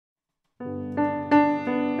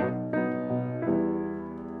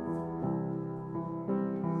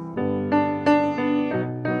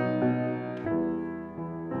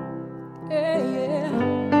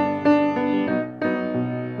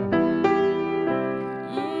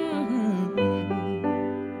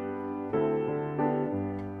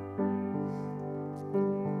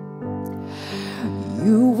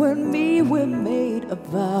and me, we made a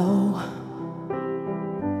vow,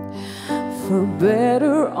 for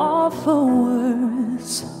better or for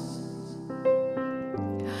worse.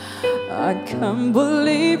 I can't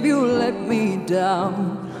believe you let me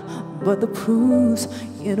down, but the proof's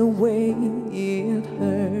in a way it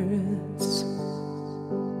hurts.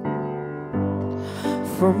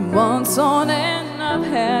 For months on end I've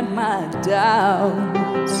had my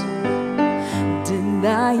doubts,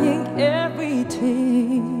 denying every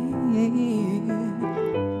tear.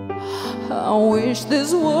 I wish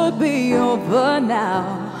this would be over now,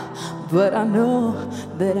 but I know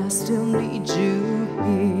that I still need you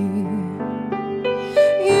here.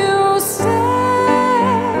 You say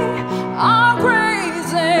I'm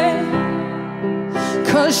crazy,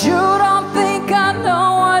 'cause you don't think I know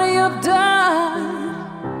what you've done.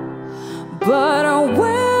 But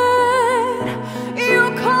when you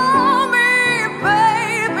call me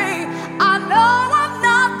baby, I know I'm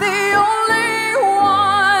not the only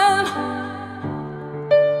one.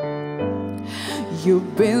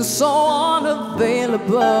 You've been so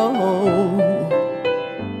unavailable.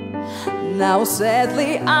 Now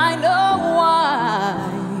sadly I know why,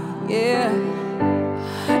 yeah.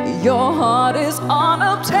 Your heart is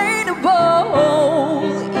unobtainable,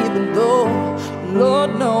 even though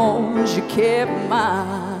Lord knows you kept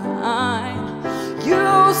mine. You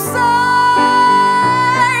say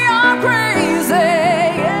I'm crazy,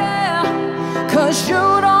 yeah, 'cause you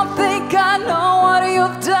don't think I know what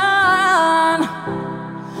you've done.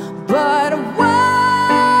 But when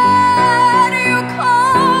you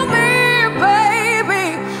call me baby,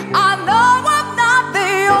 I know I'm not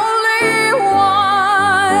the only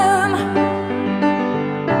one.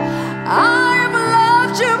 I've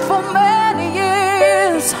loved you for many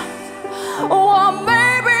years. Or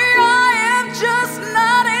maybe I am just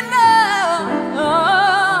not enough.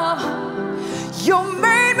 You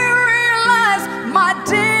made me realize my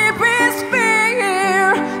deepest fear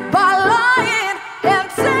by lying and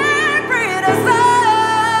secret as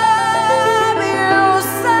you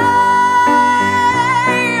say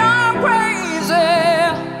I'm crazy,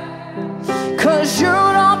 'cause you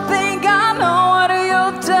don't think I know what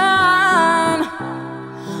you've done.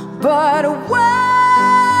 But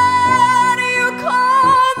when you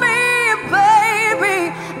call me baby,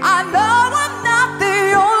 I know I'm not the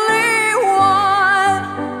only one.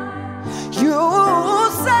 You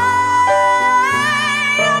say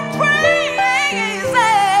I'm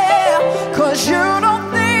crazy, 'cause you